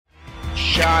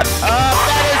shot up.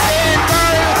 That is in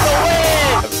for the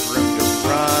win. Have room to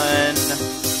run.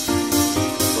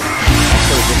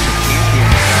 Also district champion.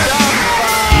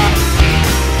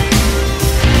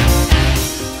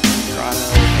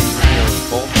 Toronto and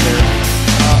both there.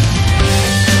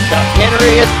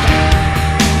 Henry is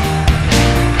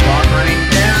clock running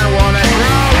down. Walnut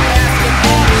Grove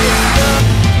basketball is good.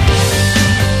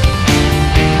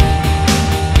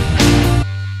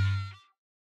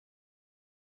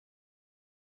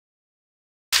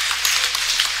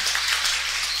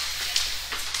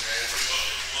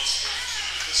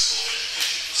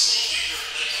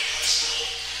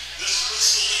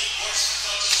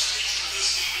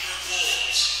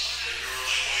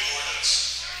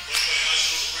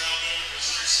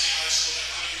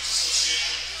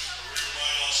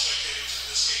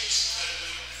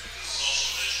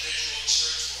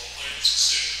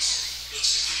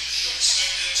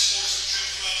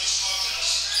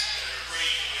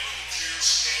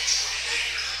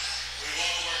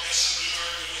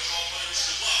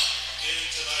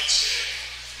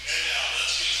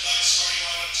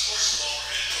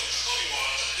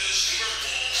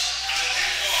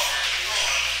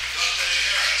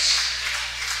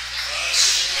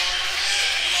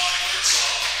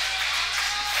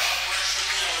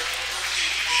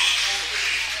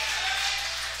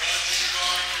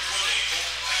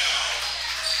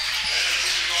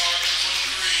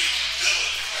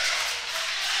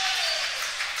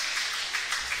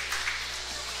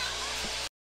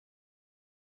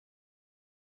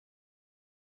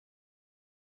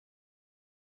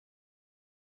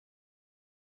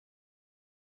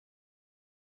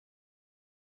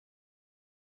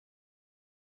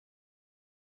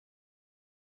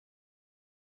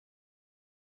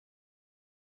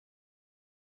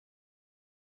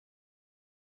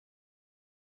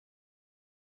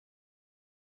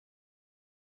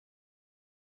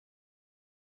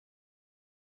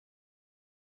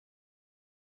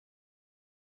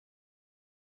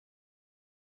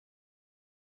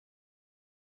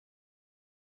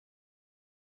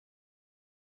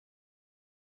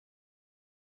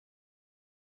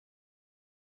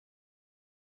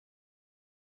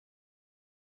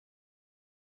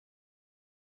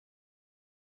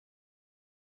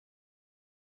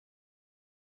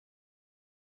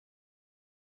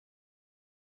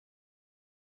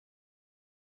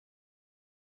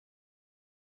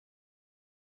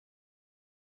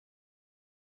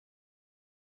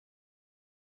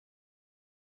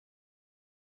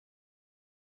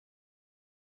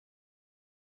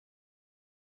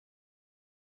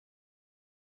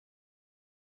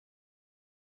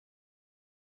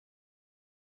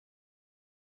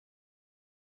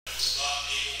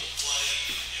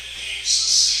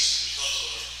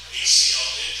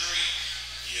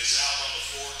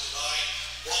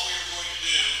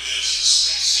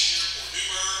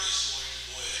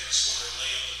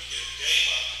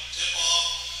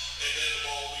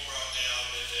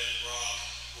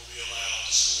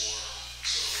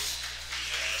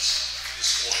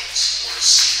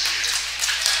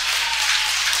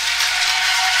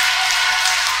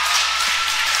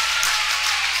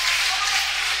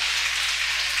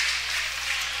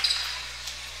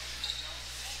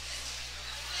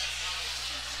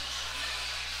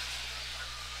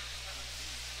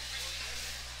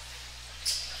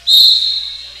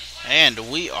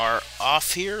 And we are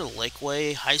off here,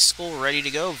 Laquey High School, ready to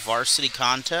go, varsity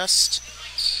contest.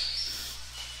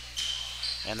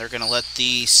 And they're going to let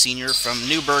the senior from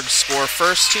Newburg score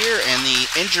first here, and the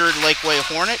injured Laquey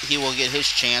Hornet, he will get his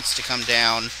chance to come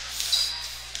down.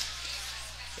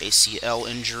 ACL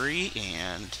injury,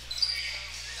 and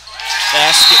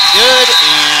basket good,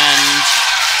 and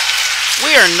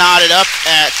we are knotted up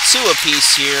at 2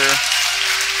 apiece here.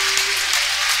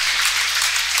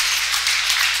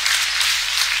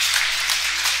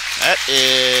 That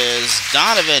is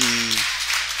Donovan.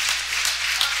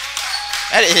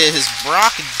 That is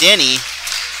Brock Denny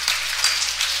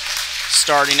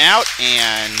starting out,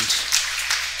 and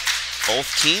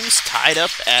both teams tied up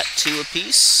at 2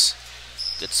 apiece.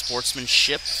 Good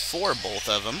sportsmanship for both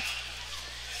of them.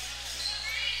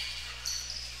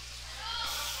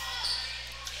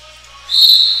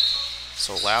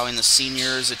 So allowing the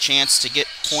seniors a chance to get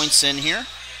points in here.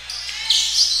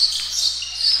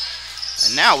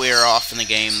 And now we are off in the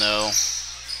game, though.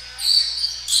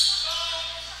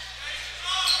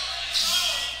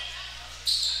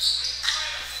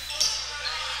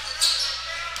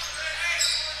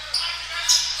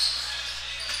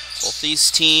 Both these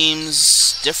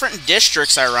teams, different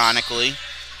districts, ironically.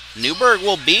 Newburg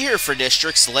will be here for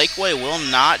districts. Laquey will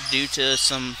not, due to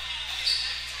some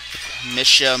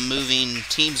MSHSAA moving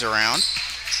teams around.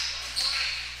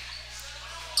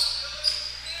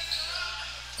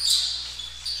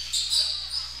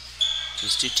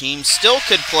 These two teams still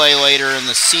could play later in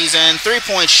the season.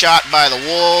 3-point shot by the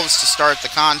Wolves to start the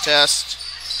contest.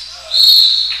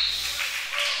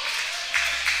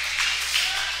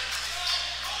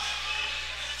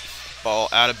 Ball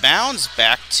out of bounds,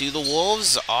 back to the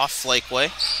Wolves, off Laquey.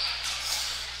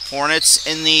 Hornets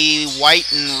in the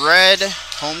white and red,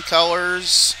 home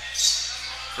colors,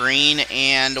 green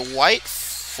and white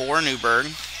for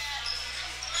Newburg.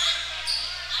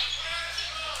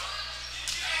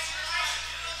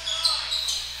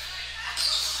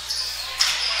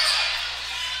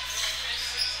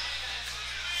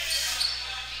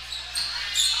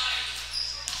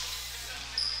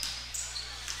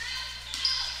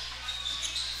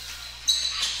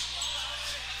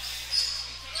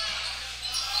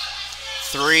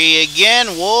 Three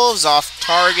again, Wolves off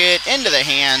target, into the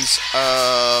hands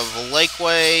of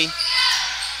Laquey.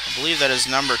 I believe that is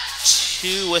number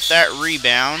 2 with that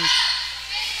rebound.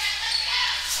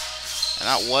 And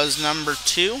that was number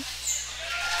 2.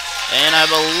 And I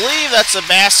believe that's a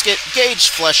basket. Gage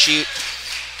Fleshoot,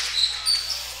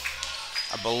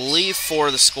 I believe, for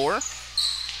the score.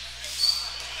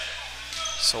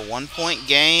 So 1-point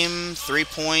game,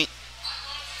 3-point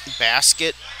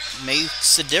basket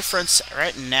makes a difference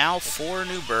right now for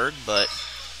Newburg, but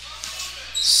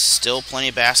still plenty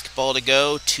of basketball to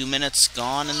go. 2 minutes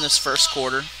gone in this first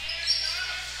quarter.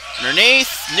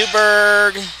 Underneath,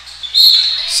 Newburg,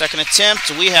 second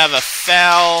attempt. We have a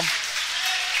foul.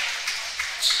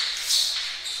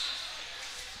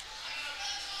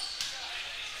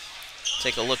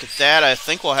 Take a look at that. I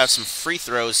think we'll have some free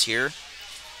throws here.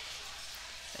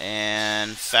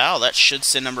 And foul, that should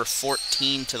send number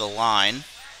 14 to the line.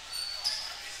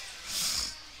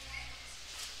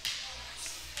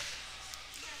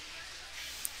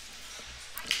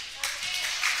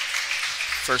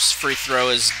 First free throw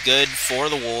is good for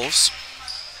the Wolves.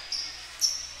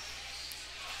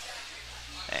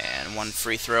 And one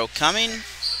free throw coming.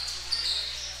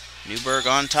 Newburg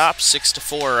on top,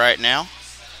 6-4 right now.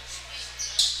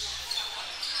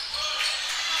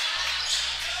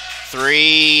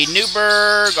 3,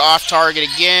 Newburg, off target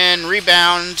again,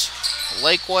 rebound,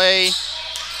 Laquey.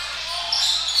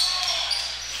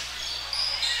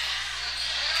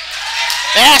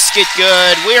 Basket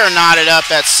good. We are knotted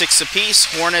up at 6 apiece.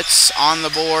 Hornets on the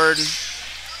board.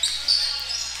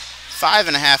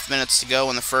 5.5 minutes to go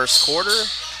in the first quarter.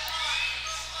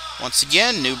 Once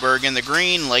again, Newburg in the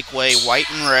green, Laquey white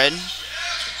and red.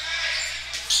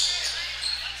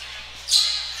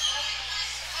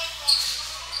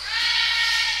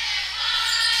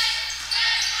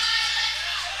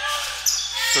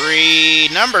 Three,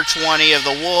 number 20 of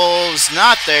the Wolves,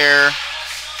 not there.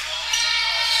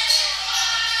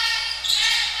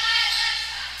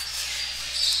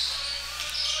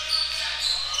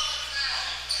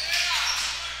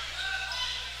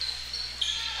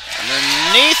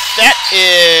 Underneath, that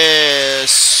is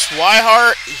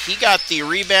Swihart. He got the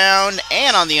rebound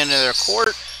and on the end of their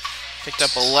court. Picked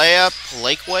up a layup.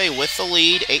 Laquey with the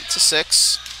lead,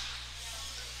 8-6.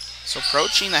 So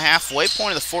approaching the halfway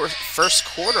point of the first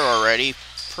quarter already.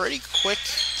 Pretty quick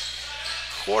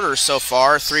quarter so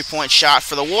far. 3-point shot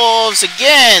for the Wolves.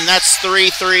 Again, that's 3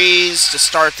 threes to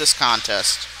start this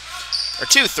contest. Or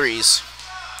 2 threes.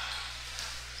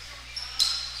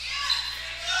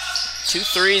 2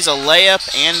 threes, a layup,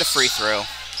 and a free throw.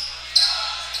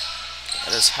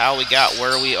 That is how we got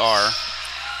where we are.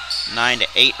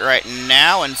 9-8 right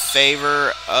now in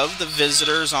favor of the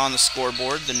visitors on the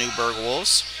scoreboard, the Newburg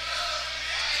Wolves.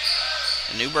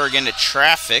 Newburg into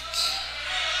traffic.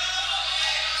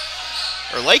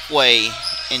 Or Laquey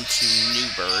into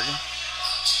Newburg.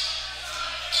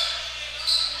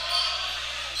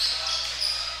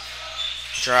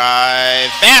 Drive.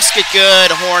 Basket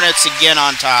good. Hornets again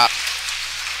on top.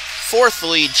 4th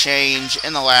lead change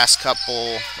in the last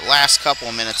couple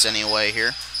minutes anyway here.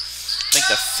 I think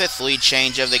the 5th lead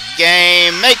change of the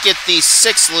game. Make it the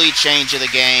 6th lead change of the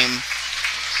game.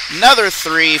 Another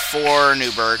 3 for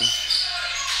Newburg.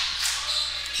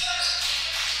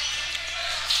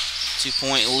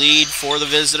 2-point lead for the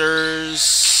visitors.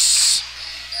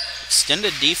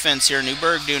 Extended defense here.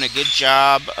 Newburg doing a good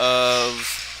job of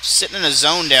sitting in a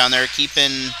zone down there,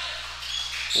 keeping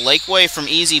Laquey from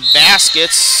easy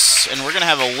baskets. And we're going to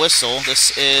have a whistle.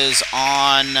 This is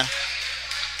on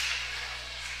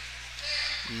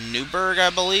Newburg, I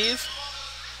believe.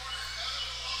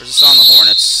 Or is this on the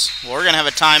Hornets? Well, we're going to have a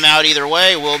timeout either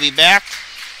way. We'll be back.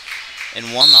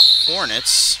 And won the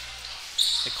Hornets.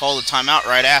 They called the timeout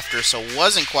right after, so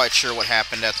wasn't quite sure what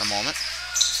happened at the moment.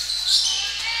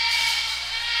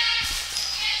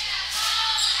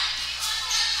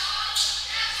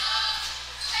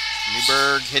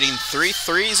 Newburg hitting 3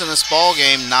 threes in this ball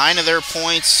game. 9 of their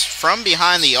points from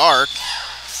behind the arc.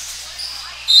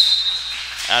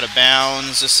 Out of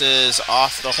bounds. This is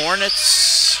off the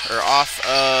Hornets, or off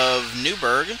of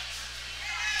Newburg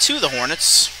to the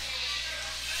Hornets.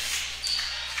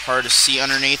 Hard to see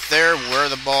underneath there where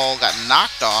the ball got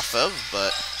knocked off of,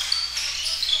 but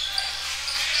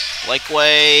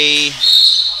Laquey,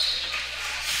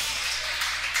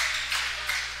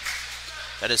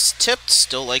 that is tipped,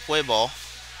 still Laquey ball.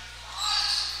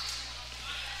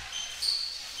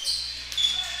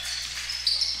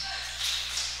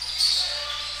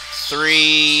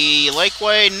 Three,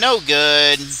 Laquey, no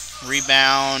good.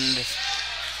 Rebound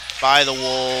by the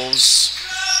Wolves.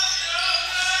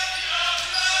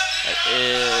 That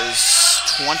is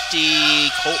 20,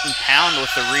 Colton Pound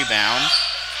with the rebound.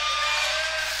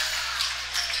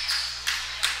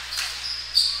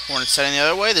 Hornets heading the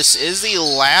other way. This is the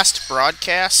last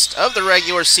broadcast of the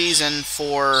regular season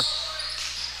for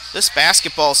this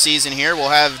basketball season here. We'll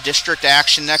have district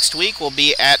action next week. We'll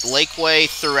be at Laquey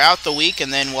throughout the week,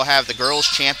 and then we'll have the girls'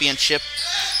 championship,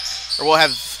 or we'll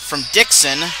have from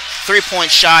Dixon,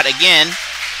 3-point shot again.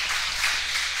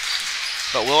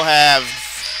 But we'll have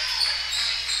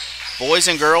boys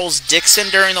and girls Dixon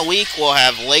during the week. We'll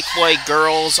have Laquey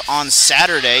girls on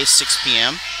Saturday, 6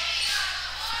 p.m.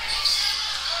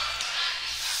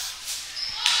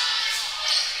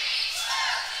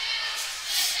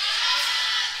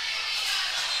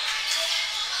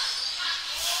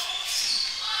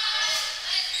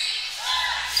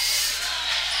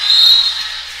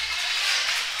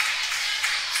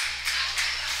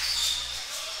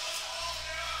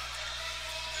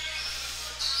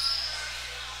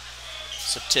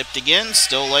 So tipped again,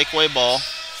 still Laquey ball.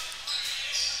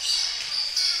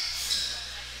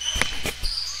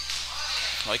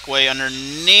 Laquey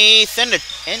underneath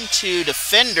into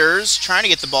defenders, trying to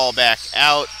get the ball back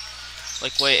out.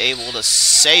 Laquey able to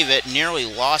save it, nearly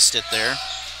lost it there.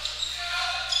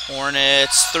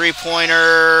 Hornets,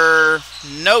 three-pointer,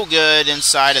 no good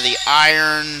inside of the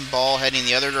iron. Ball heading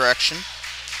the other direction.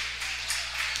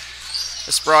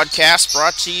 This broadcast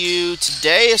brought to you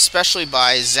today especially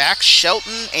by Zach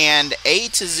Shelton and A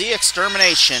to Z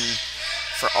Extermination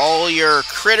for all your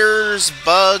critters,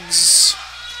 bugs,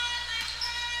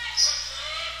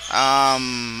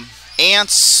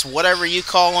 ants, whatever you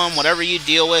call them, whatever you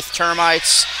deal with,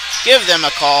 termites. Give them a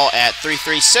call at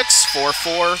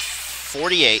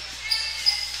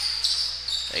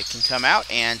 336-4448. They can come out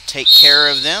and take care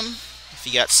of them if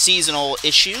you got seasonal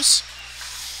issues.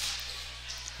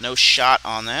 No shot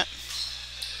on that.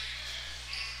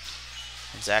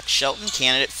 Zach Shelton,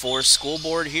 candidate for school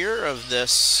board here of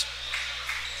this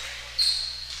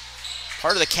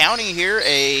part of the county here.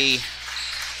 A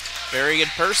very good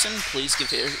person. Please give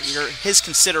his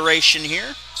consideration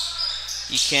here.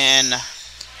 You can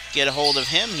get a hold of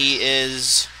him. He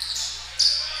is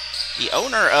the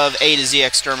owner of A to Z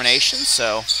Extermination.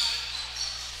 So,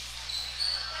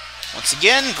 once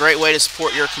again, great way to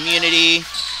support your community.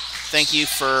 Thank you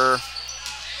for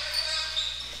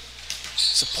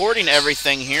supporting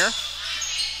everything here.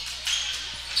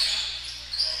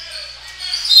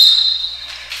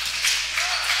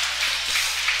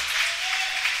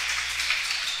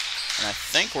 And I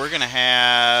think we're going to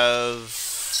have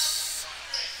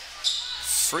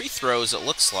free throws, it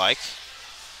looks like.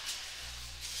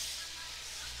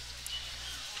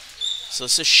 So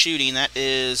this is shooting. That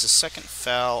is a second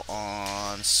foul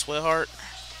on Swihart.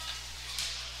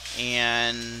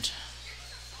 And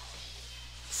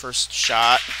first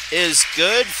shot is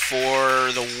good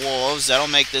for the Wolves. That'll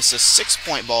make this a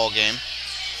 6-point ball game.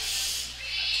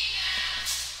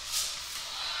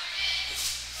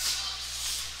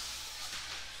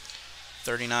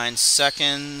 .39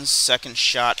 seconds. Second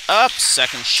shot up.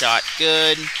 Second shot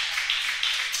good.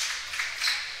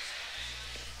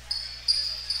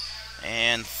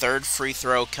 And third free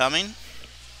throw coming.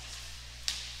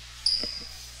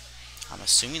 I'm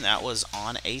assuming that was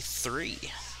on a 3.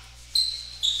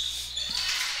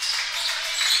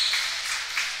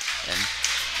 And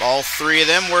all 3 of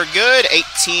them were good.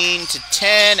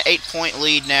 18-10, 8-point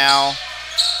lead now.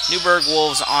 Newburg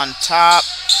Wolves on top.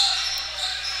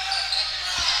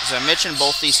 As I mentioned,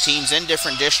 both these teams in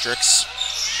different districts.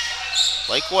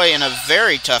 Laquey in a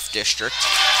very tough district.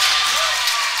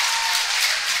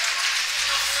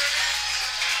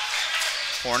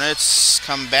 Hornets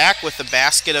come back with a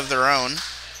basket of their own.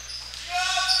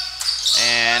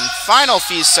 And final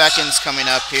few seconds coming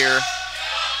up here.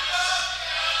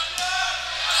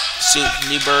 See if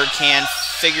Newburg can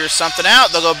figure something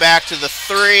out. They'll go back to the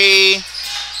 3.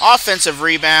 Offensive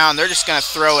rebound. They're just going to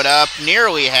throw it up.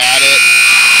 Nearly had it.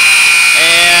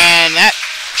 And that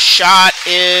shot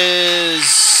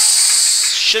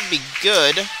should be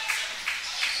good.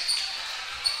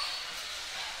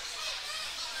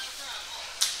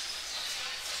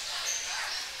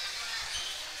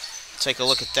 Take a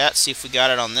look at that, see if we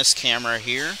got it on this camera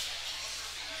here.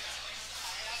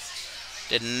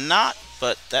 Did not,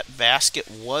 but that basket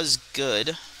was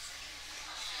good.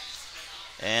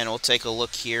 And we'll take a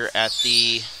look here at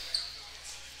the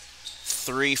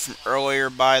three from earlier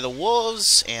by the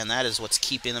Wolves, and that is what's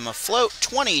keeping them afloat.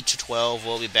 20-12.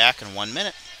 We'll be back in 1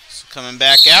 minute. So coming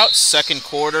back out, second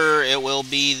quarter, it will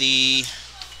be the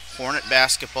Hornet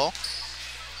basketball.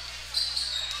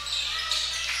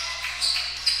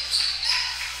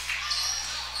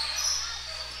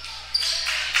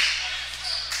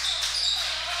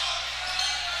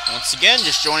 Once again,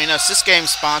 just joining us, this game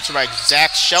is sponsored by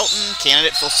Zach Shelton,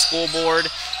 candidate for school board,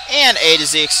 and A to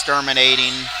Z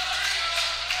Exterminating.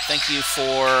 Thank you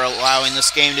for allowing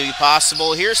this game to be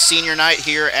possible. Here's senior night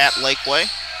here at Laquey.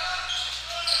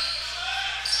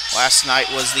 Last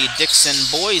night was the Dixon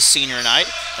boys senior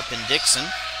night up in Dixon.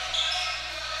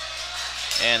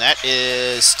 And that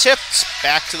is tipped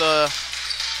back to the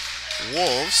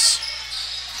Wolves.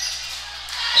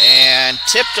 And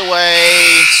tipped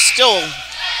away, still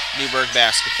Newburg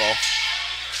basketball.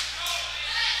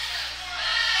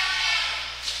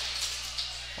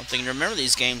 One thing to remember,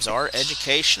 these games are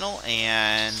educational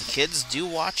and kids do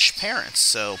watch parents.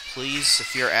 So please,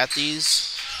 if you're at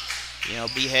these,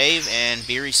 behave and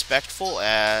be respectful,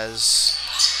 as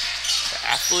the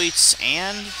athletes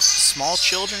and small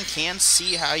children can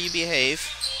see how you behave.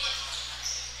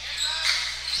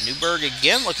 Newburg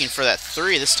again looking for that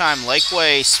three. This time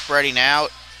Laquey spreading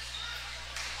out.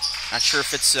 Not sure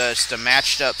if it's just a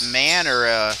matched up man or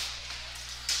a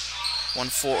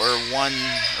 1-4 or one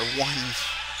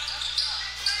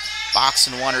box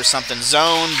and one or something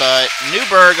zone, but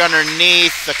Newburg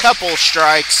underneath, a couple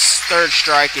strikes, third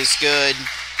strike is good.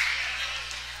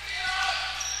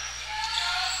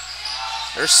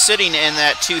 They're sitting in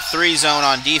that 2-3 zone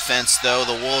on defense, though,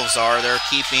 the Wolves are. They're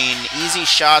keeping easy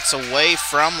shots away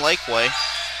from Laquey.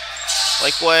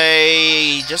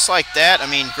 Laquey, just like that,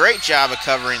 great job of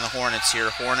covering the Hornets here.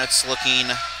 Hornets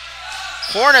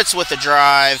with the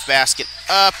drive, basket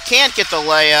up, can't get the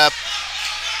layup.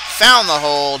 Found the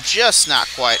hole, just not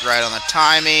quite right on the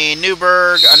timing.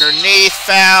 Newburg underneath,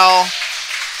 foul.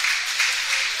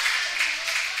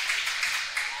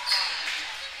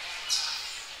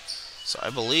 So I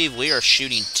believe we are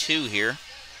shooting two here.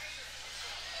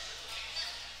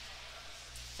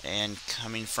 And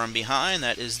coming from behind,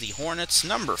 that is the Hornets'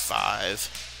 number 5.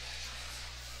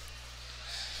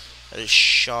 That is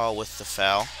Shaw with the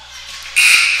foul.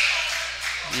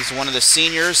 He's one of the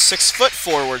seniors, 6-foot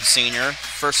forward senior.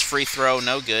 First free throw,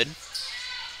 no good.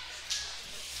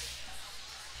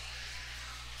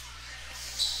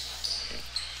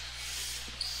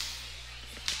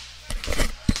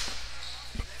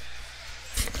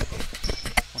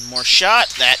 One more shot,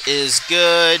 that is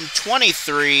good.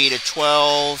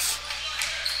 23-12.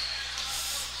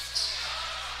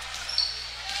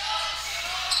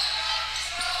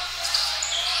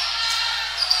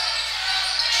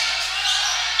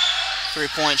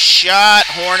 Three-point shot,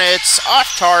 Hornets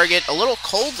off target, a little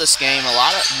cold this game.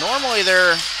 Normally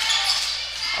they're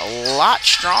a lot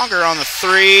stronger on the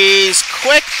threes.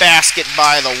 Quick basket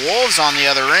by the Wolves on the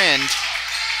other end.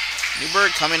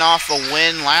 Newburg coming off a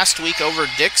win last week over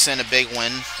Dixon, a big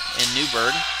win in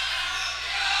Newburg.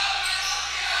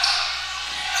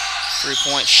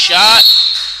 Three-point shot.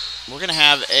 We're going to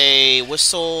have a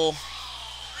whistle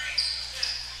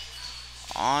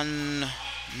on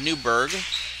Newburg.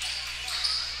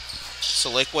 So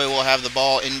Laquey will have the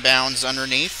ball inbounds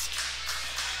underneath.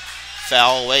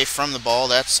 Foul away from the ball.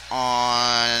 That's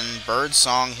on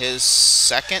Birdsong, his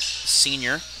second,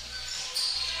 senior.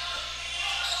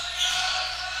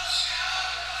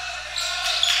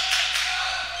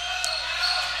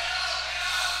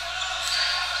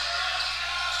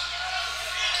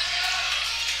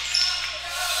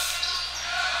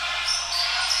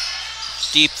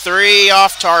 Deep three,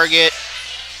 off target.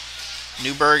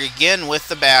 Newburg again with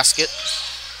the basket.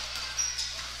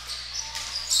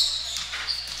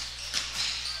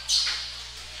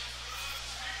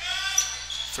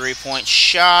 Three-point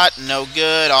shot, no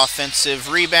good. Offensive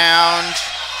rebound.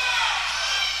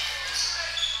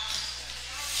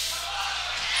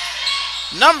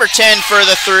 Number 10 for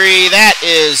the three. That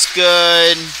is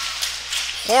good.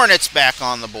 Hornets back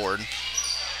on the board.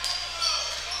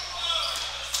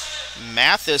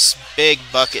 Mathis, big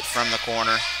bucket from the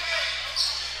corner.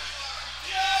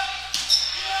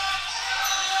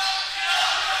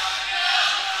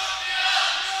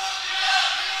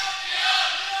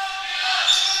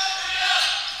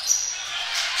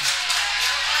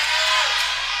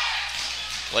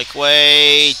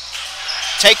 Laquey,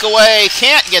 takeaway,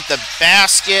 can't get the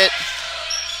basket.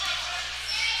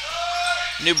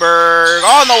 Newburg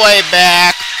on the way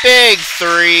back, big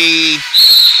three.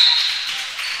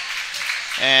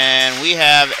 And we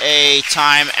have a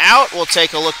timeout. We'll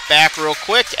take a look back real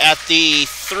quick at the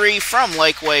three from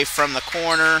Laquey from the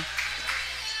corner.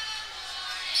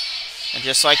 And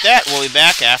just like that, we'll be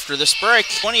back after this break.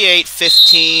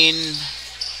 28-15.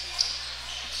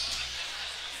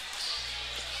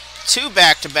 Two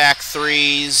back-to-back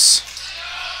threes.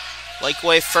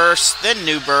 Laquey first, then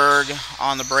Newburg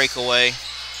on the breakaway.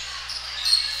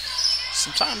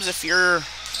 Sometimes if you're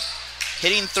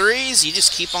hitting threes, you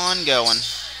just keep on going.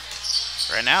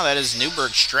 Right now, that is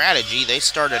Newburg's strategy. They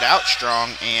started out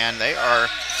strong, and they are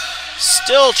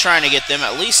still trying to get them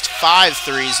at least 5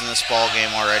 threes in this ball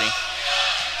game already.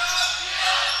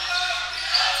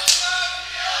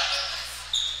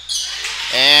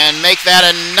 And make that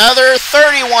another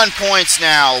 31 points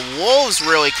now. Wolves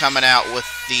really coming out with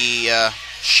the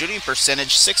shooting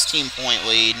percentage, 16-point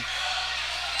lead.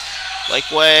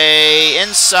 Laquey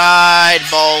inside,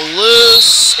 ball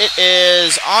loose. It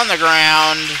is on the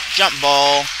ground, jump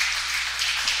ball.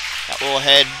 That will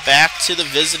head back to the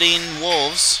visiting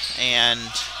Wolves. And,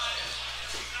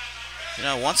 you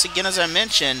know, once again, as I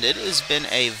mentioned, it has been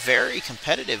a very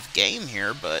competitive game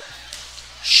here, but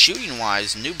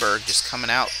shooting-wise, Newburg just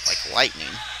coming out like lightning.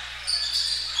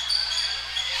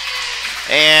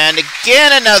 And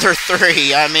again, another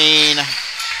three. I mean,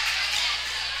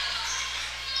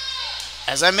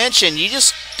 as I mentioned, you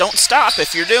just don't stop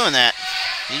if you're doing that.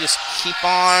 You just keep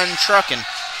on trucking.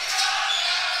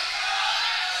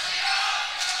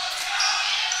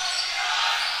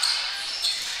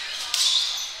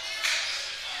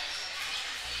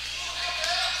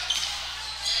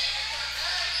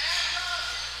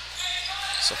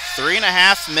 So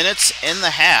 3.5 minutes in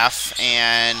the half,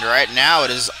 and right now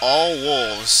it is all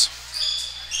Wolves.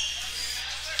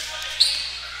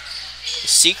 The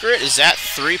secret is that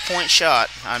three-point shot.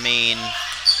 I mean,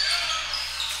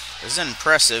 this is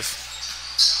impressive.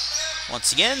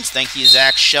 Once again, thank you,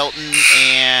 Zach Shelton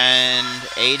and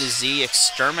A to Z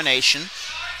Extermination.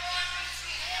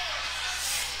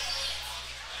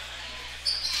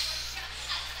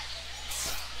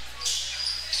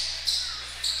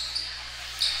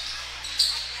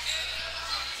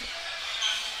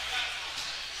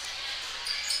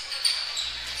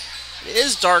 It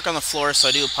is dark on the floor, so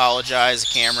I do apologize.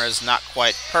 The camera is not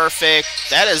quite perfect.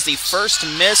 That is the first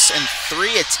miss in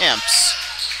 3 attempts.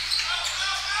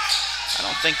 I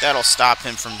don't think that'll stop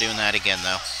him from doing that again,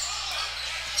 though.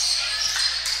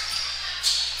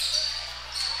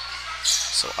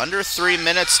 So under 3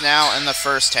 minutes now in the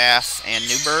first half, and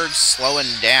Newburg slowing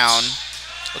down.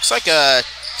 Looks like a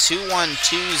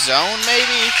 2-1-2 zone,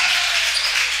 maybe?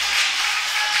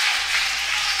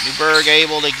 Newburg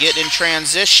able to get in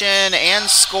transition and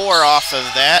score off of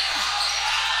that.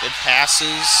 Good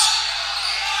passes.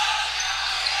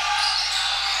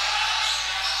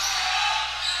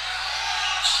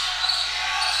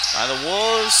 By the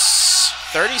Wolves,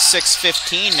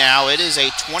 36-15 now. It is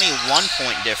a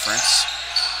 21-point difference.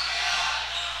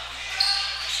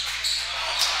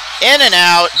 In and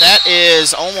out. That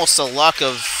is almost the luck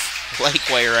of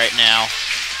Laquey right now.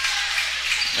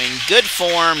 I mean, good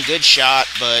form, good shot,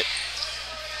 but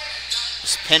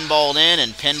just pinballed in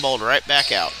and pinballed right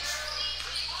back out.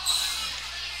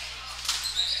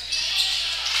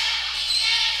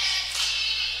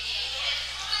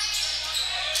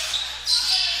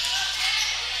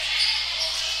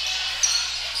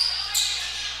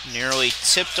 Nearly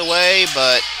tipped away,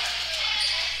 but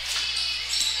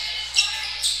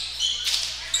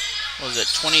what was it,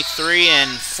 23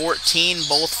 and 14,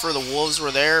 both for the Wolves were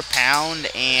there. Pound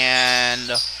and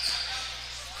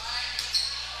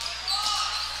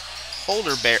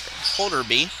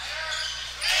Holderby.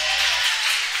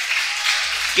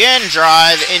 Again,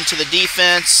 drive into the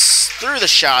defense, threw the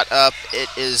shot up, it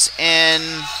is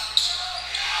in.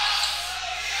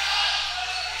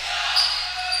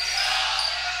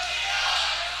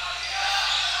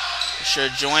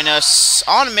 Should join us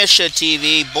on MSHSAA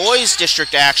TV. Boys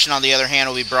District action, on the other hand,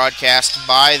 will be broadcast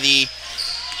by the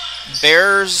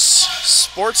Bears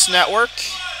Sports Network.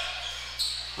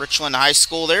 Richland High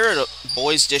School there at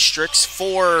Boys Districts.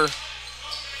 For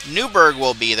Newburg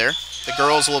will be there. The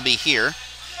girls will be here.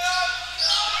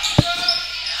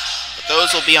 But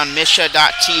those will be on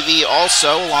MSHSAA.tv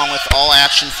also, along with all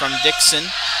action from Dixon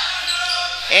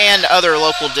and other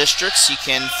local districts. You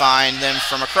can find them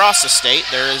from across the state.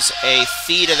 There is a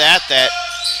feed of that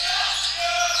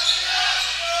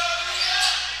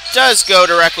does go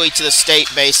directly to the state,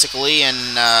 basically, and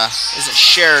isn't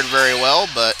shared very well,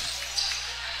 but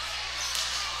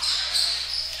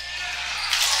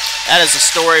that is a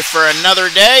story for another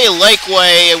day.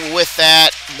 Laquey with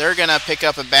that, they're going to pick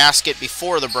up a basket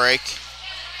before the break.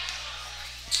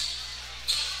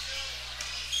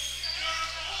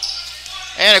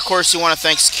 And, of course, you want to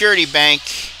thank Security Bank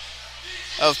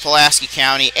of Pulaski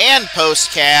County and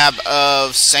Post Cab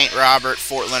of St. Robert,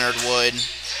 Fort Leonard Wood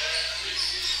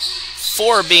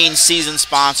for being season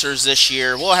sponsors this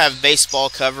year. We'll have baseball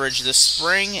coverage this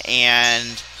spring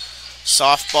and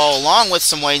softball along with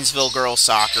some Waynesville girls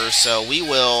soccer. So we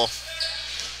will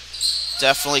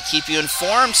definitely keep you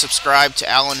informed. Subscribe to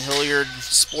Allen Hilliard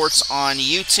Sports on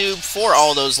YouTube for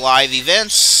all those live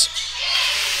events.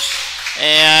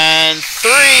 And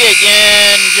 3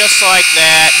 again, just like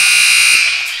that.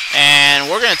 And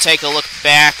we're going to take a look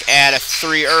back at a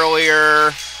 3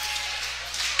 earlier.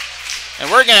 And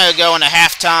we're going to go into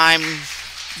halftime.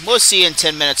 We'll see in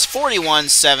 10 minutes.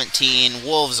 41-17,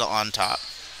 Wolves on top.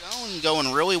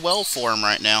 Going really well for them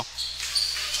right now.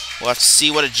 We'll have to see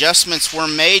what adjustments were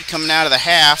made coming out of the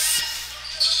half.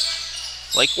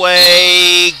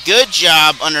 Laquey, good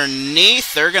job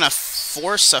underneath. They're going to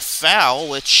force a foul,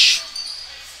 which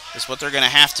is what they're going to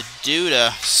have to do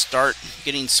to start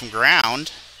getting some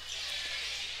ground.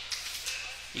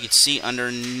 You can see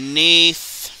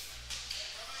underneath.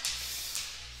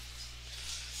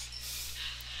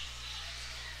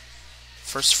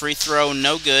 First free throw,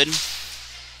 no good.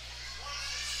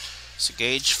 So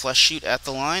Gage flush shoot at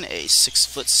the line, a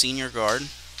 6-foot senior guard.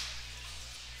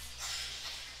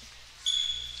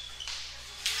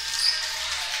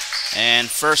 And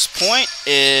first point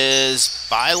is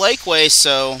by Laquey,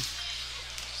 so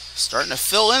starting to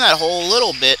fill in that hole a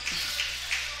little bit.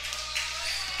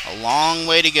 A long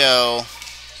way to go.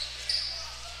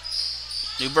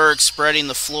 Newburg spreading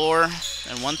the floor,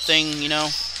 and one thing, you know,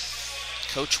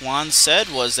 Coach Juan said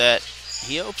was that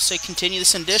he hopes they continue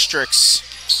this in districts.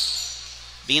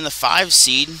 Being the 5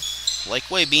 seed,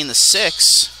 Laquey being the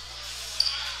 6.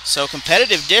 So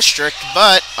competitive district,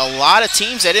 but a lot of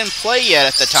teams that didn't play yet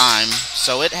at the time.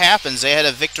 So it happens. They had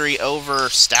a victory over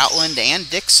Stoutland and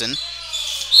Dixon.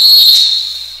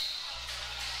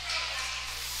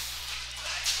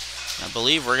 I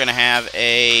believe we're going to have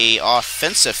a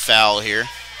offensive foul here.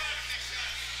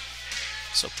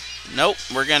 So, nope,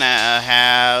 we're going to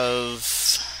have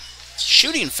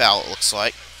shooting foul, it looks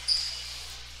like.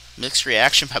 Mixed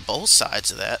reaction by both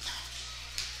sides of that.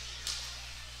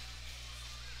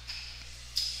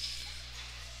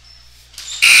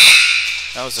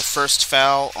 That was the first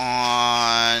foul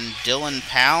on Dylan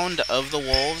Pound of the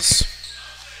Wolves,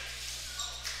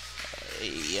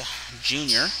 a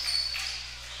junior.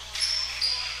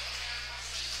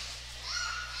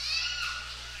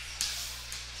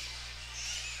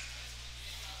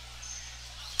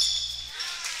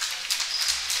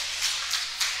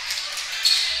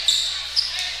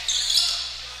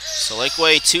 So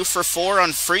Laquey 2 for 4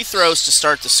 on free throws to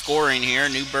start the scoring here.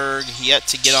 Newburg yet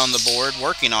to get on the board,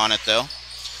 working on it though.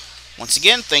 Once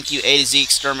again, thank you A to Z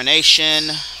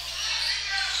Extermination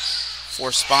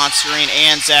for sponsoring,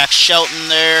 and Zach Shelton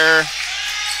there.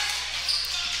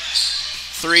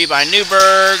 3 by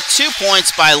Newburg, 2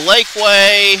 points by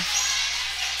Laquey.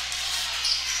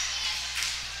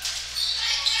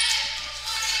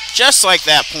 Just like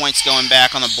that, points going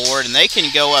back on the board, and they can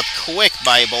go up quick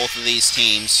by both of these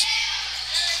teams.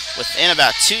 Within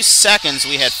about 2 seconds,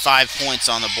 we had 5 points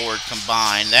on the board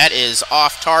combined. That is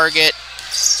off target,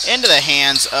 into the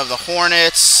hands of the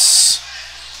Hornets.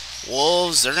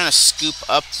 Wolves, they're going to scoop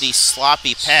up the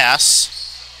sloppy pass.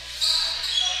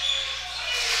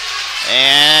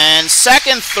 And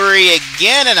second 3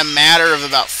 again in a matter of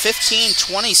about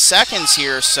 15-20 seconds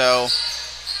here. So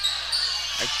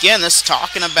again, this is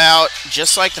talking about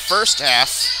just like the first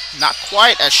half, not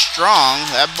quite as strong.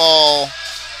 That ball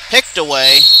picked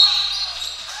away.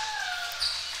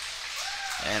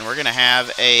 And we're going to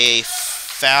have a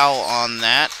foul on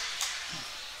that.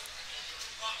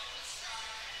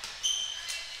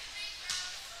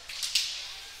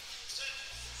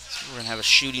 So we're going to have a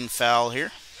shooting foul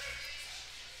here.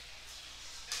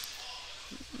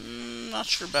 Not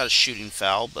sure about a shooting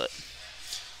foul, but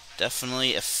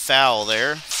definitely a foul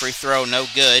there. Free throw, no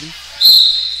good.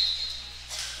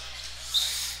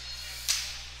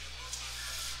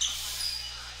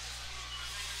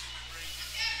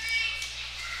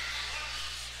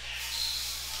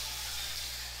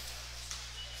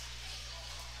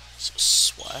 So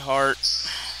Swihart,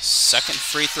 second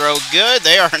free throw, good.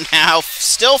 They are now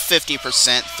still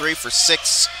 50%, 3 for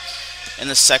 6 in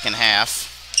the second half.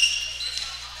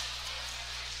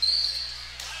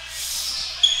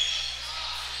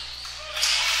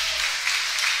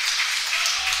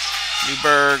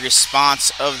 Newburg,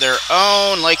 response of their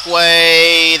own.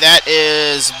 Laquey, that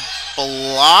is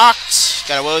blocked.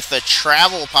 Got away with the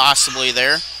travel possibly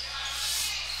there.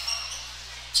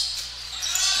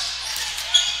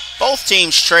 Both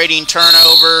teams trading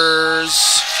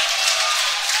turnovers.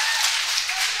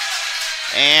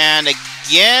 And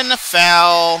again, a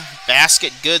foul.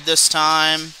 Basket good this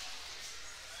time.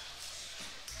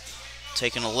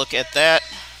 Taking a look at that.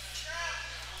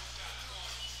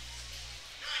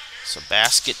 So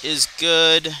basket is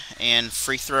good, and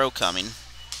free throw coming.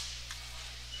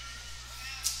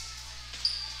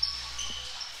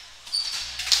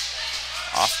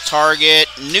 Off target,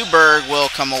 Newburg will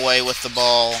come away with the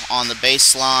ball on the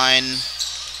baseline.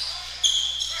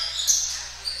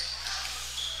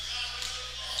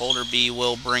 Holderby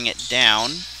will bring it down.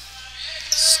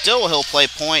 Still, he'll play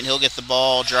point. He'll get the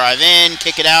ball, drive in,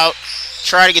 kick it out,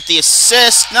 try to get the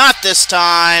assist. Not this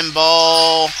time.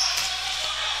 Ball.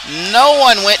 No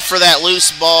one went for that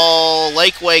loose ball.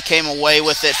 Laquey came away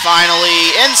with it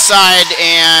finally. Inside,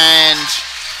 and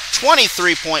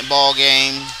 23-point ball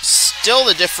game. Still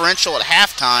the differential at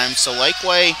halftime, so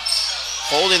Laquey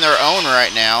holding their own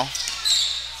right now.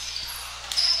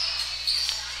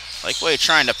 Laquey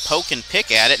trying to poke and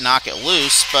pick at it, knock it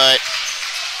loose, but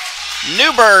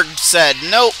Newburg said,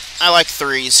 nope, I like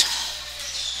threes.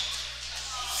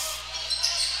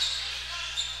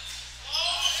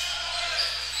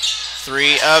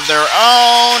 Three of their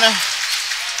own.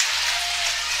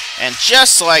 And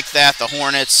just like that, the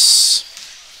Hornets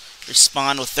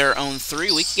respond with their own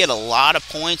three. We can get a lot of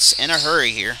points in a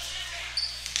hurry here.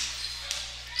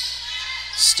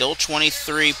 Still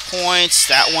 23 points.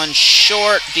 That one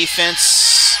short.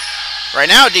 Defense. Right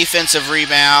now, defensive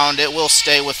rebound. It will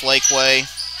stay with Laquey.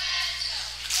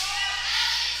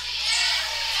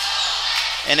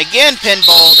 And again,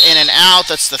 pinballed in and out.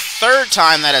 That's the third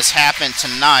time that has happened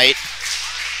tonight.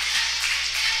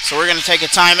 So we're going to take a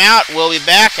timeout. We'll be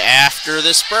back after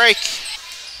this break.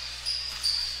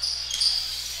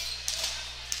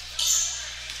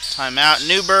 Timeout,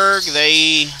 Newburg.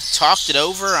 They talked it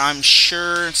over, I'm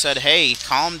sure, and said, hey,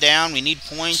 calm down. We need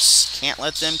points. Can't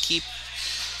let them keep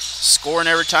scoring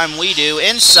every time we do.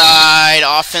 Inside,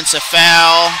 offensive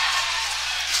foul.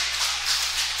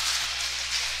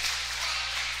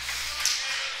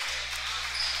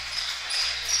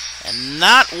 And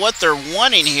not what they're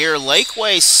wanting here.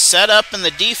 Laquey set up in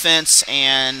the defense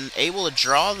and able to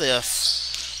draw the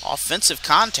offensive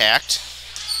contact.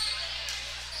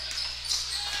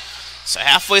 So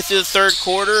halfway through the third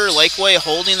quarter, Laquey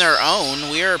holding their own.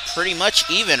 We are pretty much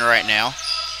even right now.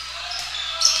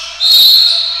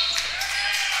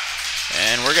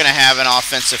 And we're going to have an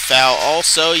offensive foul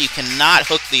also. You cannot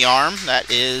hook the arm.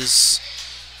 That is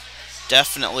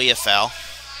definitely a foul.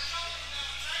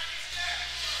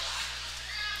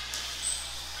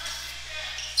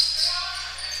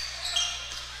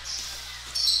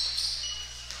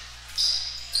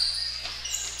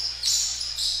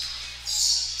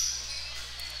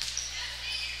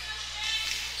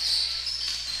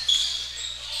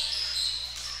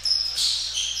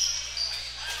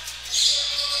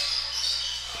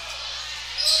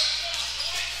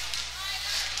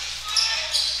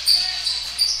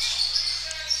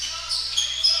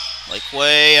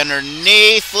 Laquey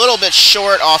underneath, a little bit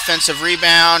short, offensive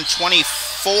rebound,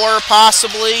 24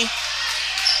 possibly,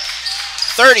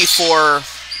 34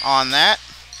 on that.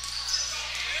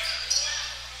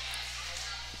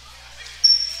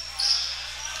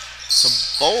 So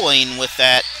Bowling with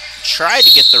that, tried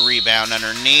to get the rebound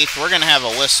underneath. We're going to have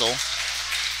a whistle.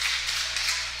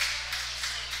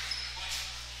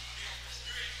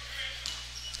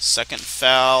 Second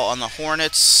foul on the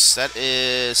Hornets. That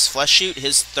is Fleshoot,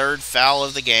 his third foul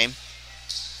of the game.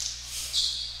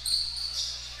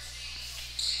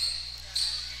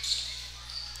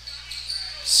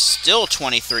 Still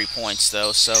 23 points,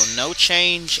 though, so no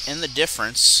change in the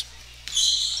difference.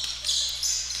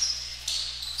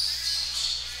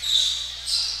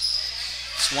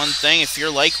 It's one thing, if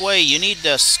you're Laquey, you need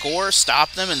to score,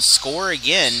 stop them, and score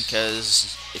again,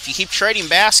 because if you keep trading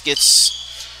baskets,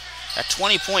 that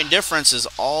 20-point difference is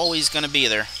always going to be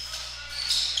there.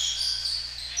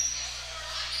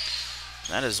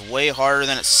 That is way harder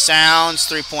than it sounds.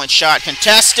 Three-point shot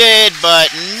contested,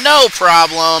 but no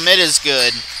problem. It is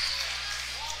good.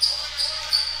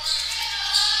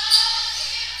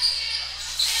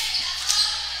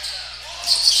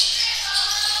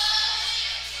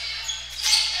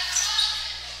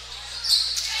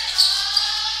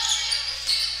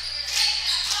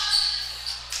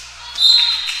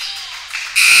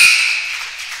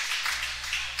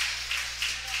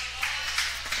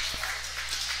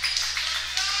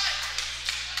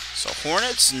 So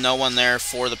Hornets, no one there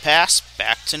for the pass.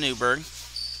 Back to Newburg.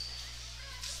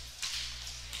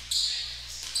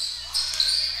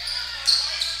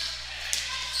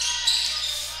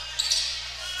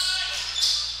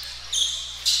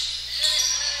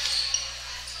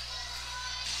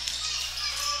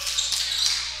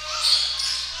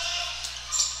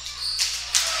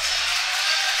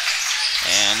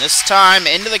 And this time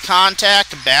into the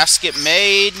contact, basket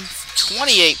made,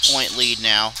 28-point lead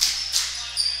now.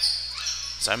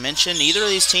 As I mentioned, either of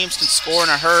these teams can score in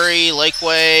a hurry.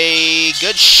 Laquey,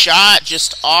 good shot,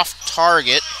 just off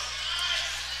target.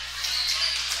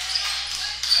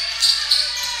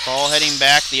 Ball heading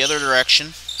back the other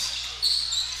direction.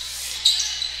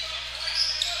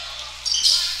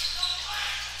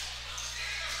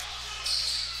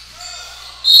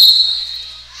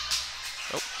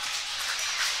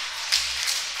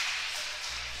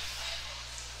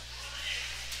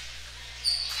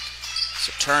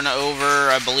 So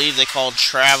turnover, I believe they called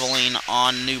traveling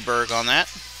on Newburg on that.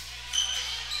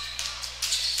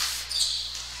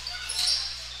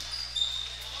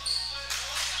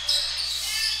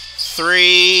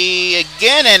 Three,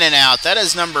 again in and out. That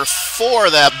is number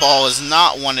 4. That ball is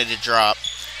not wanted to drop.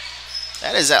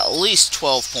 That is at least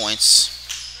 12 points.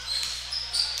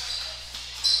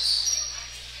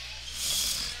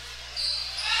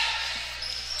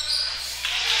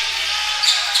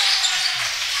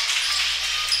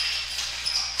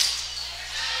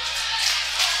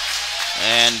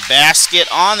 And basket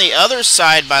on the other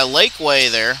side by Laquey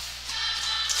there.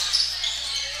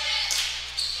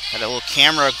 Had a little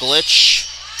camera glitch.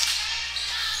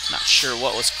 Not sure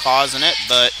what was causing it,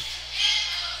 but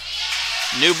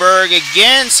Newburg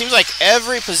again. Seems like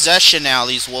every possession now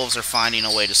these Wolves are finding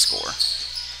a way to score.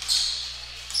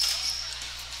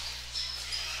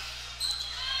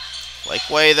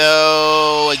 Laquey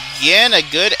though, again a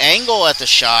good angle at the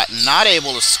shot. Not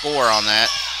able to score on that.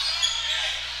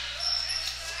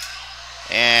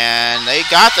 And they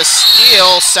got the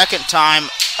steal. Second time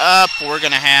up, we're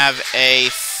going to have a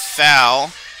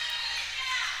foul.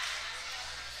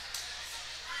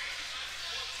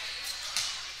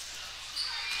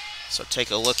 So take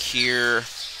a look here.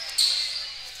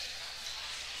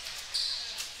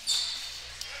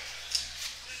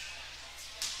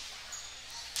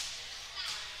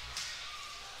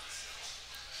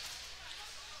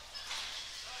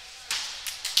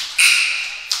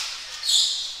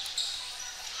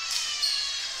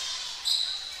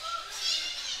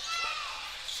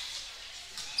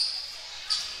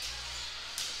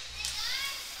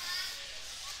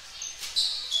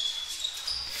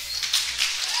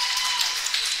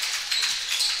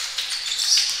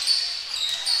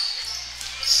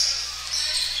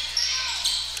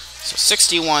 So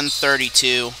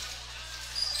 61-32.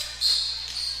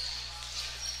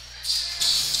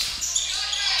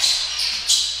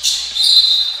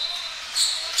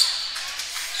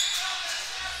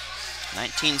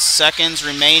 Seconds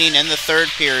remaining in the third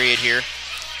period here.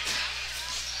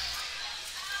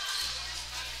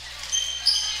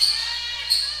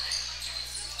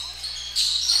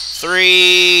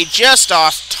 Three, just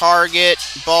off target.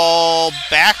 Ball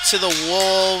back to the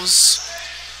Wolves.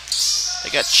 They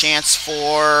got chance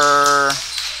for,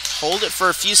 hold it for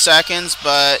a few seconds,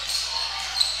 but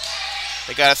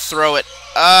they got to throw it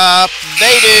up.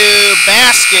 They do.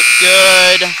 Basket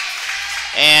good.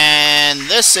 And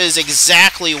this is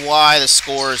exactly why the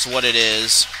score is what it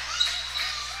is.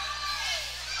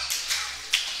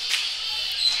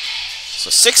 So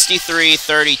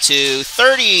 63-32,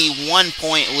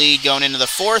 31-point lead going into the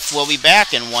fourth. We'll be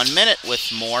back in 1 minute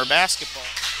with more basketball.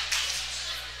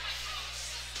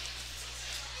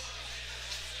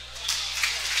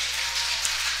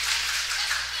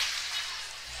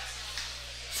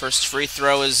 First free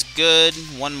throw is good.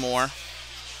 One more.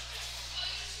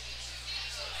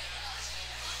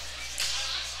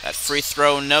 That free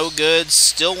throw no good.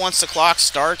 Still, once the clock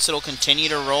starts, it'll continue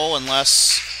to roll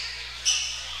unless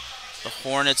the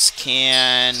Hornets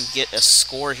can get a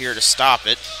score here to stop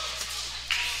it.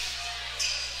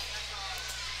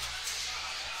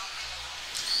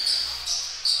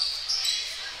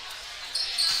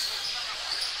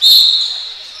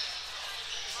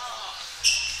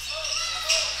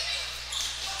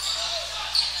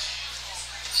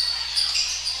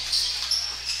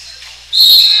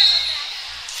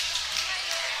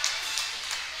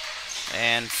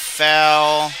 And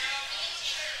foul.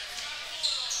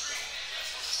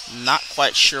 Not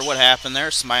quite sure what happened there.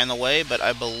 Somebody in the way, but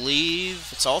I believe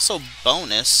it's also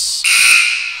bonus.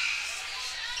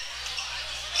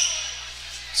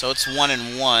 So it's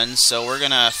 1-1. So we're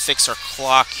going to fix our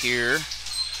clock here.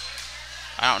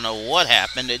 I don't know what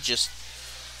happened. It just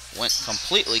went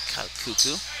completely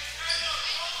cuckoo.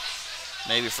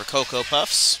 Maybe for Cocoa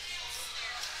Puffs.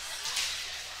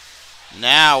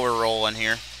 Now we're rolling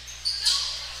here.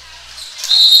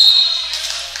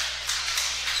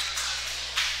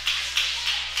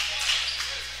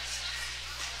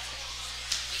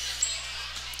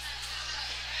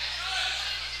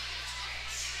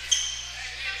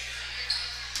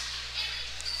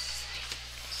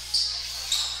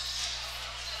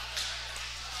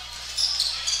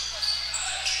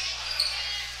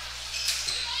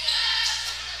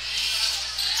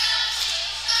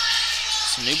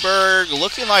 Newburg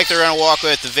looking like they're going to walk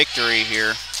away with the victory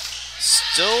here.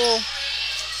 Still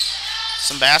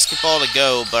some basketball to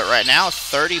go, but right now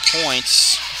 30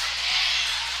 points.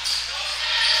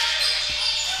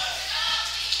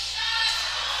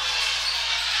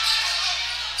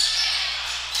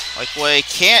 Laquey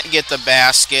can't get the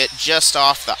basket, just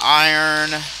off the iron.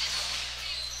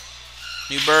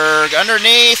 Newburg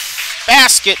underneath,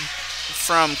 basket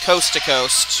from coast to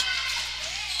coast.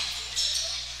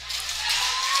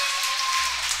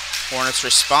 Hornets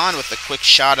respond with a quick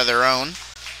shot of their own.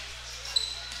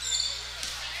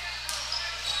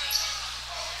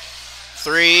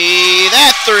 Three,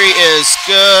 that three is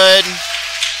good.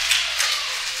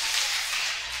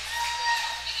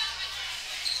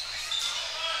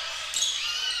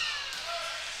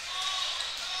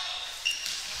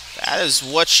 That is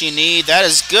what you need. That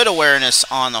is good awareness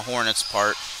on the Hornets'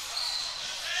 part.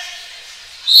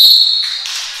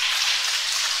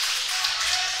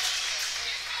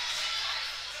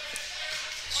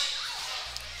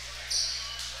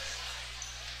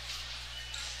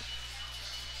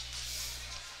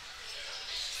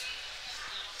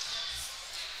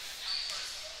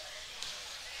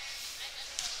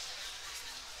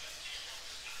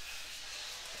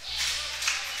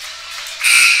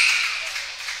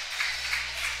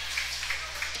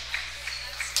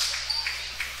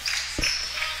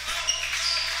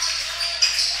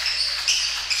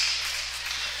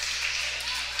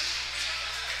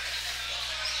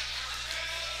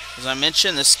 As I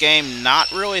mentioned, this game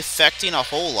not really affecting a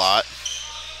whole lot.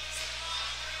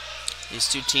 These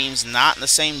two teams not in the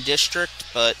same district,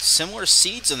 but similar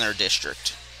seeds in their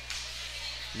district.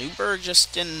 Newburg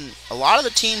just didn't... A lot of the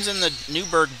teams in the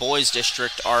Newburg boys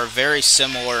district are very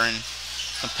similar in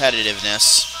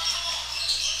competitiveness.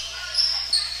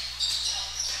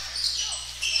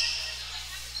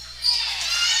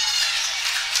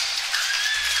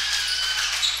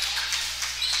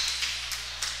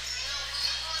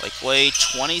 Laquey,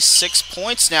 26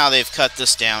 points now they've cut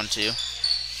this down to.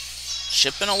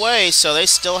 Chipping away, so they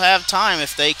still have time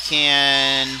if they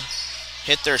can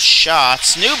hit their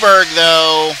shots. Newburg,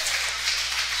 though,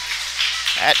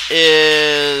 that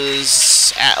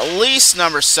is at least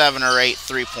number 7 or 8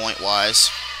 3-point wise.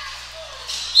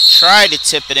 Tried to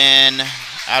tip it in,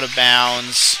 out of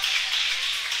bounds.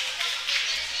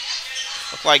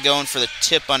 Looked like going for the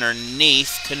tip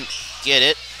underneath, couldn't get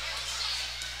it.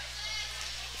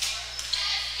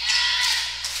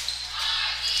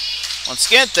 Once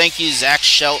again, thank you, Zach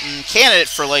Shelton, candidate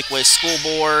for Laquey School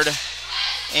Board,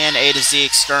 and A to Z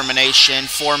Extermination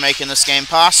for making this game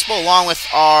possible, along with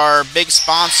our big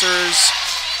sponsors,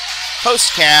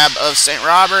 Post Cab of St.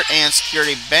 Robert and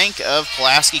Security Bank of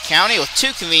Pulaski County, with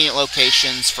 2 convenient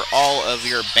locations for all of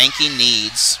your banking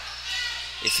needs.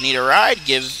 If you need a ride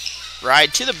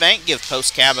to the bank, give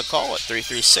Post Cab a call at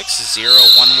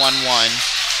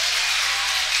 336-0111.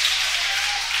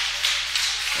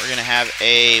 We're going to have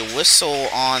a whistle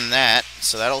on that,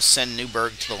 so that'll send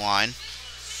Newburg to the line.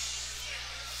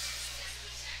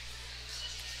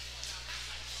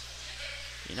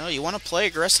 You know, you want to play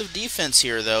aggressive defense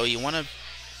here, though. You want to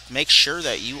make sure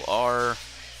that you are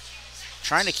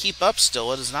trying to keep up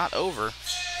still. It is not over.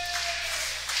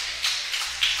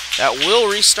 That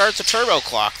will restart the turbo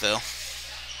clock, though.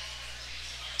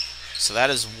 So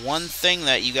that is one thing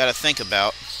that you got to think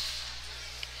about.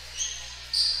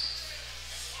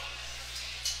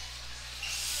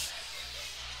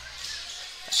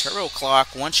 Turbo clock,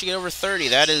 once you get over 30,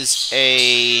 that is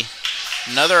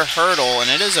another hurdle, and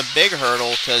it is a big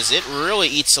hurdle because it really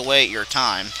eats away at your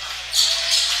time.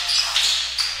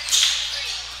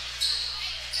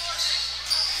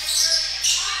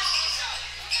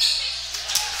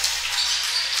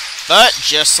 But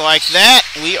just like that,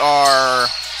 we are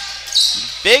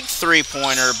big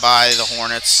three-pointer by the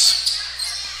Hornets.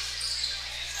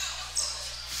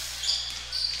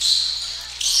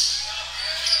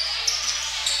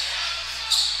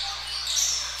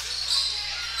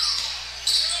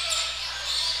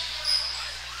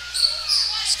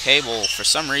 Cable, for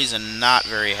some reason, not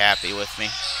very happy with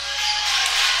me.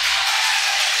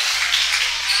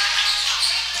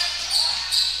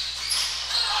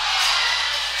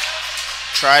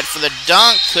 tried for the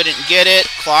dunk, couldn't get it.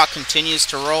 Clock continues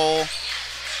to roll.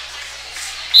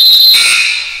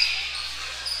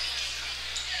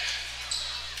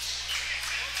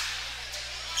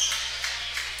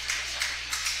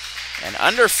 And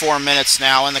under 4 minutes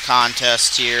now in the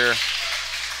contest here.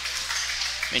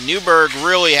 I mean, Newburg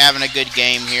really having a good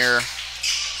game here.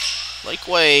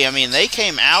 Laquey, I mean, they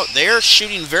came out. They're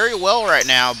shooting very well right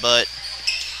now, but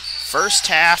first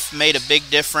half made a big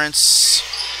difference.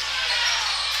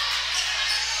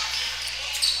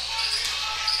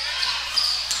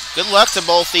 Good luck to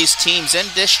both these teams in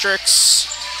districts.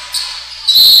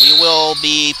 We will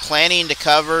be planning to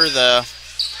cover the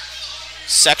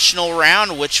sectional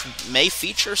round, which may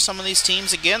feature some of these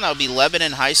teams again. That'll be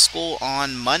Lebanon High School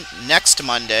on next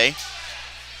Monday,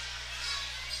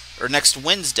 or next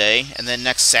Wednesday, and then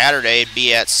next Saturday it'd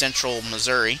be at Central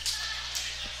Missouri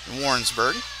in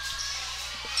Warrensburg.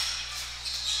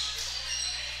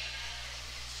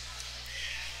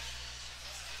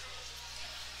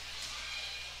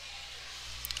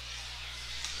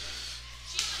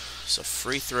 So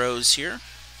free throws here.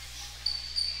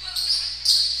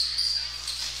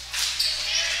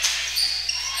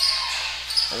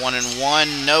 A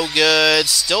 1-and-1, no good.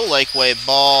 Still Laquey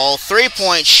ball.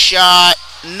 3-point shot,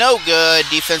 no good.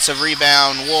 Defensive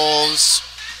rebound, Wolves.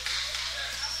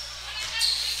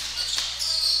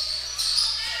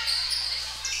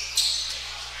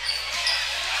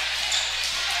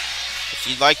 If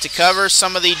you'd like to cover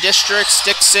some of the districts,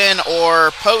 Dixon,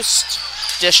 or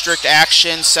post-district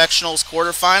action, sectionals,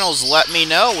 quarterfinals, let me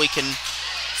know. We can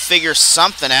figure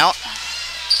something out.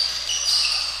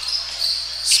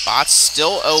 Spots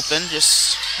still open.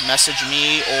 Just message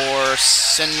me or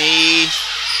send me.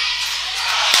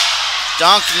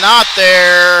 Dunk not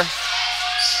there.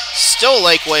 Still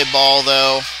Laquey ball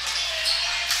though.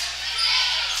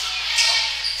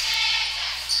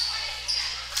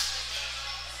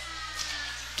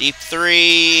 Deep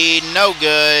three, no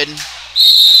good.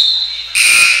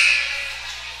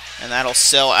 And that'll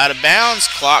sail out of bounds.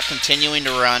 Clock continuing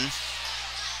to run.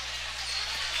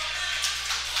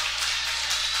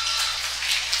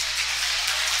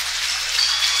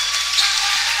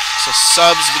 So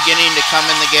subs beginning to come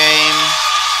in the game.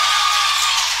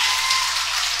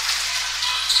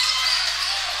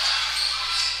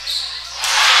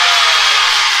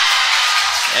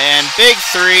 And big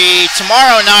three.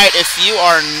 Tomorrow night, if you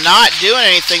are not doing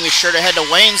anything, be sure to head to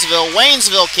Waynesville.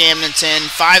 Waynesville, Camdenton,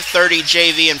 5:30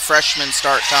 JV and freshman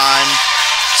start time.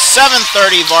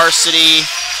 7:30 varsity.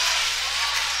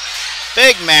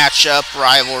 Big matchup,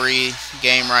 rivalry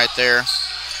game right there.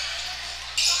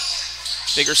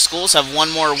 Bigger schools have one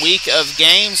more week of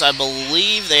games. I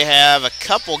believe they have a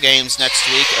couple games next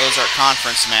week. Those are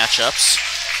conference matchups.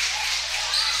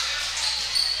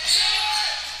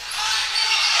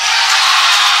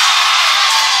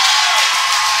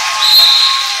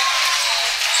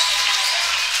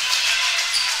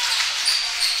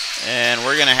 And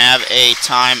we're going to have a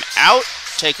timeout.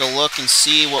 Take a look and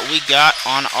see what we got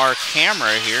on our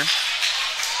camera here.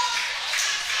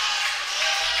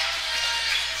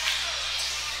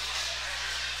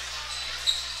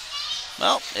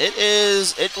 Well,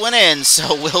 it went in,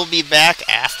 so we'll be back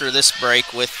after this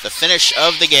break with the finish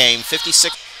of the game.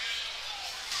 56.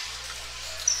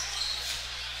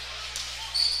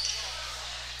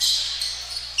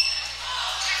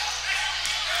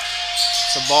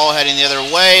 So ball heading the other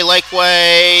way.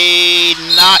 Laquey,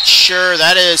 not sure.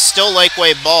 That is still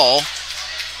Laquey ball.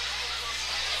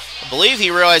 I believe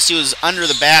he realized he was under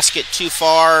the basket too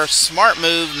far. Smart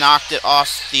move, knocked it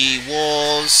off the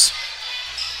Wolves.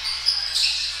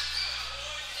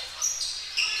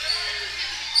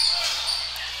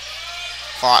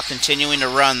 Clock continuing to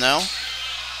run though.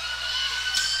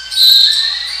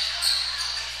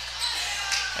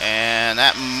 And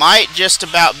that might just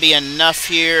about be enough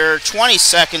here. 20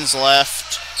 seconds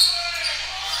left.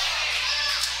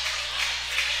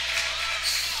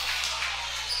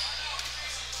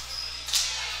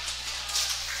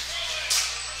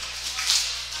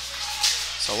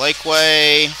 So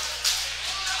Laquey.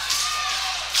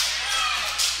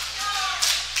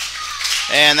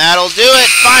 And that'll do it.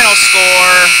 Final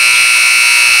score.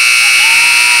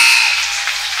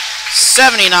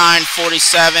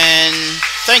 79-47.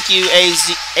 Thank you, A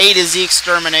to Z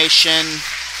Extermination.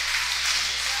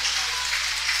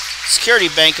 Security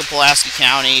Bank of Pulaski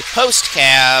County. Post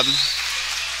Cab.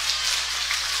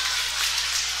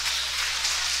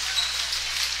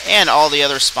 And all the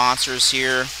other sponsors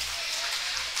here.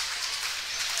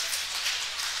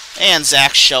 And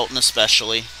Zach Shelton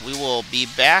especially. We will be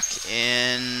back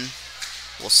and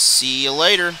we'll see you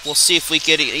later. We'll see if we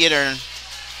could either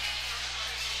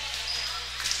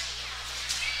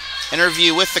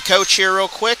interview with the coach here real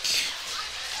quick,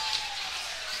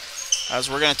 as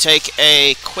we're going to take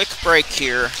a quick break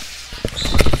here.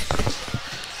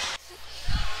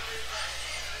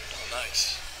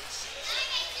 Nice.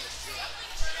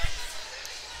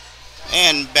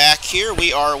 And back here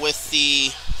we are with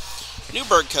the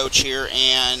Newburg coach here.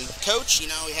 And coach, you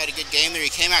know, he had a good game there. He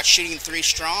came out shooting 3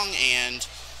 strong, and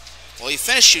well, he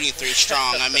finished shooting 3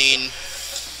 strong. I mean,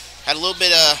 had a little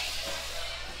bit of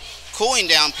cooling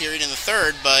down period in the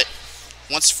third, but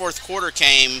once the fourth quarter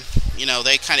came, you know,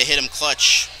 they kind of hit him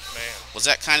clutch. Man. Was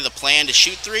that kind of the plan to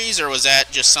shoot threes, or was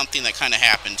that just something that kind of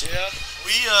happened? Yeah,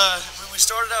 we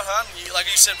started out hot, and like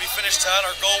you said, we finished hot.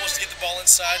 Our goal was to get the ball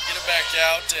inside, get it back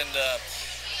out, and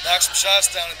knock some shots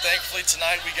down, and thankfully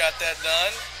tonight we got that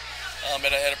done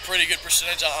at a pretty good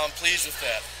percentage. I'm pleased with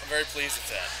that. I'm very pleased with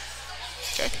that.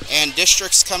 Okay. And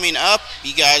districts coming up,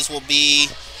 you guys will be,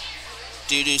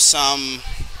 due to some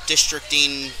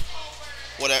districting,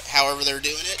 whatever, however they're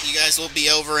doing it, you guys will be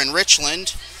over in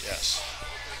Richland. Yes.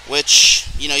 Which,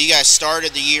 you know, you guys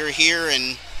started the year here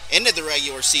and ended the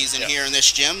regular season here in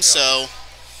this gym. So,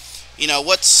 you know,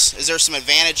 is there some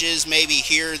advantages maybe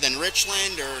here than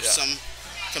Richland, or some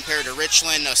compared to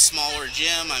Richland, a smaller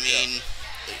gym? I mean,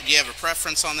 do you have a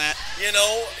preference on that? You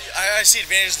know, I see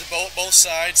advantages to both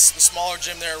sides. The smaller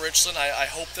gym there at Richland, I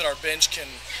hope that our bench can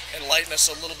enlighten us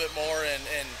a little bit more and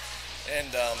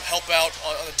help out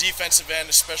on the defensive end,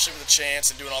 especially with the chance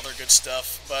and doing all their good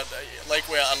stuff. But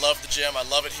Laquey, I love the gym. I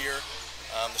love it here.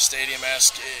 The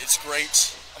stadium-esque, it's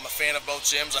great. I'm a fan of both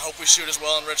gyms. I hope we shoot as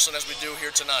well in Richland as we do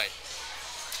here tonight.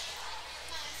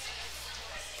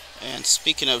 And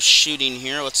speaking of shooting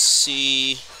here, let's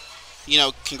see, you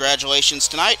know, congratulations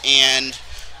tonight and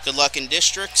good luck in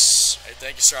districts. Hey,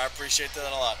 thank you, sir. I appreciate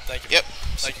that a lot. Thank you. Yep.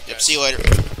 Thank you, guys. Yep. See you later.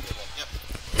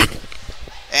 Yep.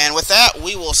 And with that,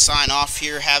 we will sign off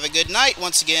here. Have a good night.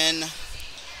 Once again,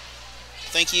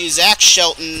 thank you, Zach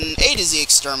Shelton, A to Z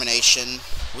Extermination.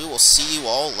 We will see you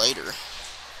all later.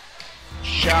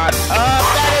 Shot up.